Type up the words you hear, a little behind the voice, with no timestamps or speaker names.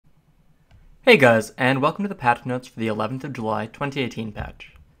Hey guys, and welcome to the patch notes for the 11th of July 2018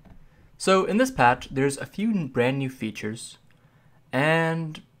 patch. So in this patch, there's a few brand new features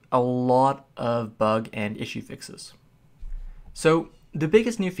and a lot of bug and issue fixes. So the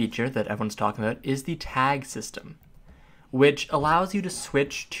biggest new feature that everyone's talking about is the tag system, which allows you to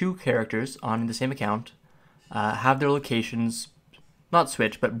switch two characters on the same account, have their locations, not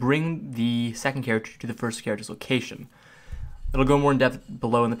switch, but bring the second character to the first character's location. It'll go more in depth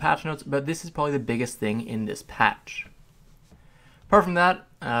below in the patch notes, but this is probably the biggest thing in this patch. Apart from that,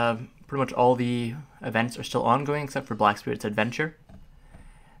 pretty much all the events are still ongoing except for Black Spirit's Adventure.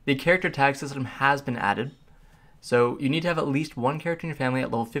 The character tag system has been added, so you need to have at least one character in your family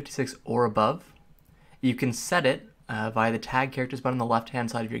at level 56 or above. You can set it via the tag characters button on the left-hand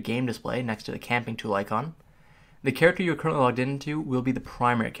side of your game display next to the camping tool icon. The character you are currently logged into will be the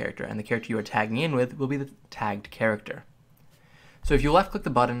primary character, and the character you are tagging in with will be the tagged character. So if you left-click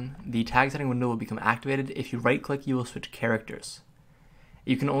the button, the tag setting window will become activated. If you right-click, you will switch characters.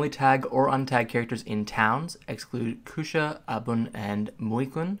 You can only tag or untag characters in towns, exclude Kusha, Abun, and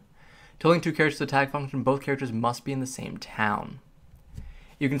Muikun. To link two characters to the tag function, both characters must be in the same town.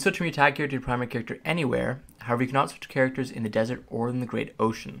 You can switch from your tag character to primary character anywhere, however you cannot switch characters in the desert or in the Great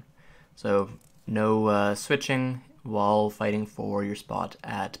Ocean. So no switching while fighting for your spot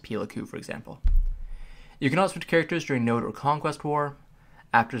at Pila Ku, for example. You cannot switch characters during Node or Conquest War.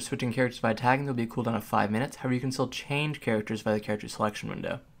 After switching characters via tagging, there will be a cooldown of 5 minutes, however you can still change characters via the character selection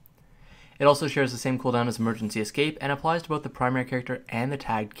window. It also shares the same cooldown as Emergency Escape and applies to both the primary character and the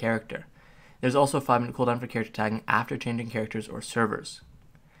tagged character. There's also a 5-minute cooldown for character tagging after changing characters or servers.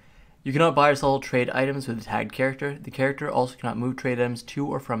 You cannot buy or sell trade items with the tagged character. The character also cannot move trade items to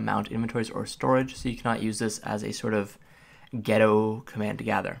or from mount inventories or storage, so you cannot use this as a sort of ghetto command to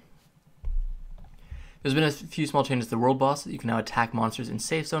gather. There's been a few small changes to the world boss. You can now attack monsters in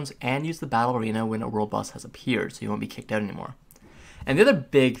safe zones and use the battle arena when a world boss has appeared, so you won't be kicked out anymore. And the other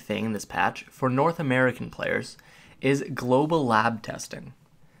big thing in this patch, for North American players, is global lab testing.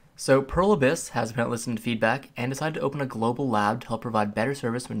 So Pearl Abyss has apparently listened to feedback and decided to open a global lab to help provide better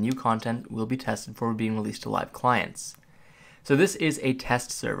service when new content will be tested before being released to live clients. So this is a test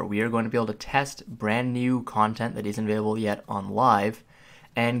server. We are going to be able to test brand new content that isn't available yet on live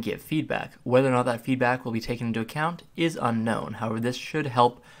and give feedback. Whether or not that feedback will be taken into account is unknown. However, this should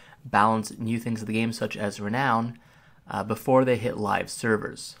help balance new things of the game, such as Renown, before they hit live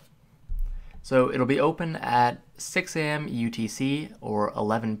servers. So it'll be open at 6 a.m. UTC or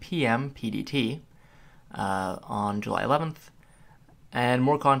 11 p.m. PDT on July 11th, and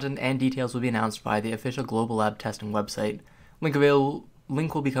more content and details will be announced by the official Global Lab testing website. Link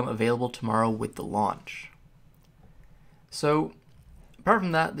will become available tomorrow with the launch. So apart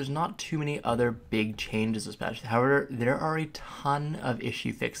from that, there's not too many other big changes this patch. However, there are a ton of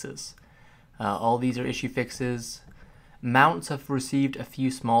issue fixes. All these are issue fixes. Mounts have received a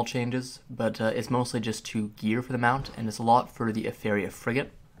few small changes, but it's mostly just to gear for the mount, and it's a lot for the Etheria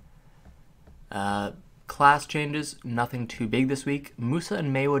frigate. Class changes, nothing too big this week. Musa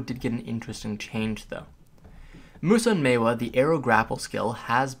and Mewa did get an interesting change though. Musa and Mewa, the arrow grapple skill,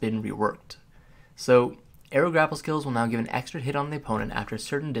 has been reworked. So arrow grapple skills will now give an extra hit on the opponent after a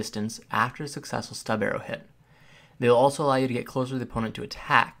certain distance after a successful stub arrow hit. They will also allow you to get closer to the opponent to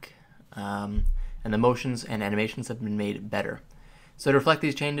attack, and the motions and animations have been made better. So to reflect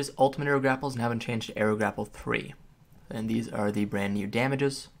these changes, ultimate arrow grapples now been changed to arrow grapple 3. And these are the brand new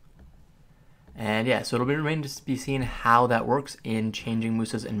damages. And yeah, so it'll remain to be seen how that works in changing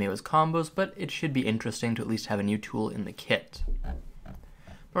Musa's and Mewa's combos, but it should be interesting to at least have a new tool in the kit.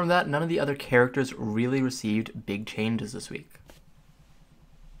 From that, none of the other characters really received big changes this week.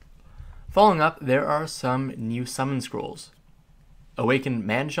 Following up, there are some new summon scrolls. Awakened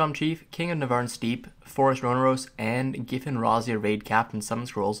Mansham Chief, King of Navarn Steep, Forest Ronaros, and Giffen Razia Raid Captain summon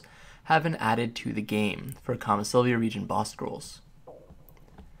scrolls have been added to the game for Kama Sylvia region boss scrolls.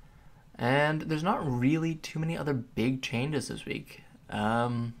 And there's not really too many other big changes this week.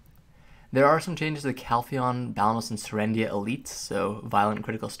 There are some changes to the Calpheon, Balamos, and Serendia elites, so violent,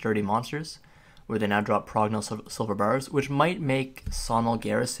 critical, sturdy monsters, where they now drop Prognal silver bars, which might make Sawmill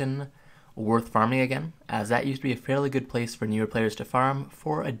Garrison worth farming again, as that used to be a fairly good place for newer players to farm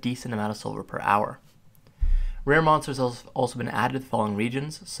for a decent amount of silver per hour. Rare monsters have also been added to the following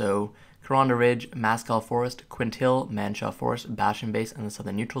regions, so Karonda Ridge, Maskell Forest, Quintil, Manshaw Forest, Bastion Base, and the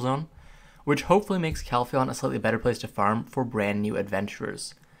Southern Neutral Zone, which hopefully makes Calpheon a slightly better place to farm for brand new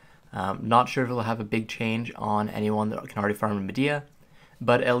adventurers. Not sure if it'll have a big change on anyone that can already farm in Medea,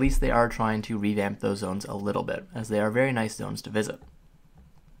 but at least they are trying to revamp those zones a little bit, as they are very nice zones to visit.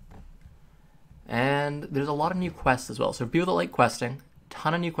 And there's a lot of new quests as well, so for people that like questing,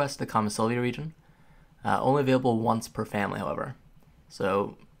 ton of new quests to the Kamisylvia region. Only available once per family, however.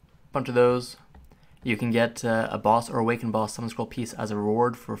 So, a bunch of those. You can get a boss or awakened boss summon scroll piece as a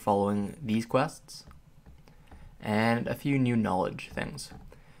reward for following these quests. And a few new knowledge things.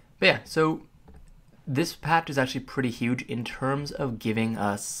 But yeah, so this patch is actually pretty huge in terms of giving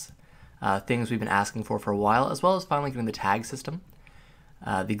us things we've been asking for a while, as well as finally getting the tag system.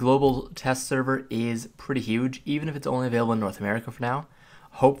 The global test server is pretty huge, even if it's only available in North America for now.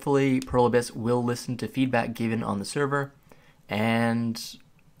 Hopefully, Pearl Abyss will listen to feedback given on the server, and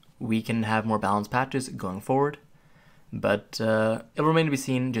we can have more balanced patches going forward. But it'll remain to be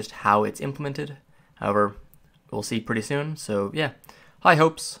seen just how it's implemented. However, we'll see pretty soon, so yeah, high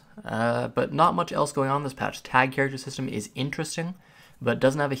hopes, but not much else going on this patch. Tag character system is interesting, but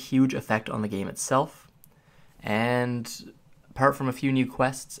doesn't have a huge effect on the game itself. And apart from a few new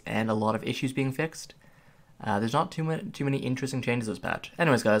quests and a lot of issues being fixed, there's not too many interesting changes this patch.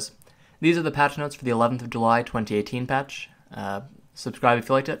 Anyways, guys, these are the patch notes for the 11th of July 2018 patch. Subscribe if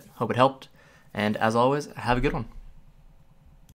you liked it, hope it helped, and as always, have a good one.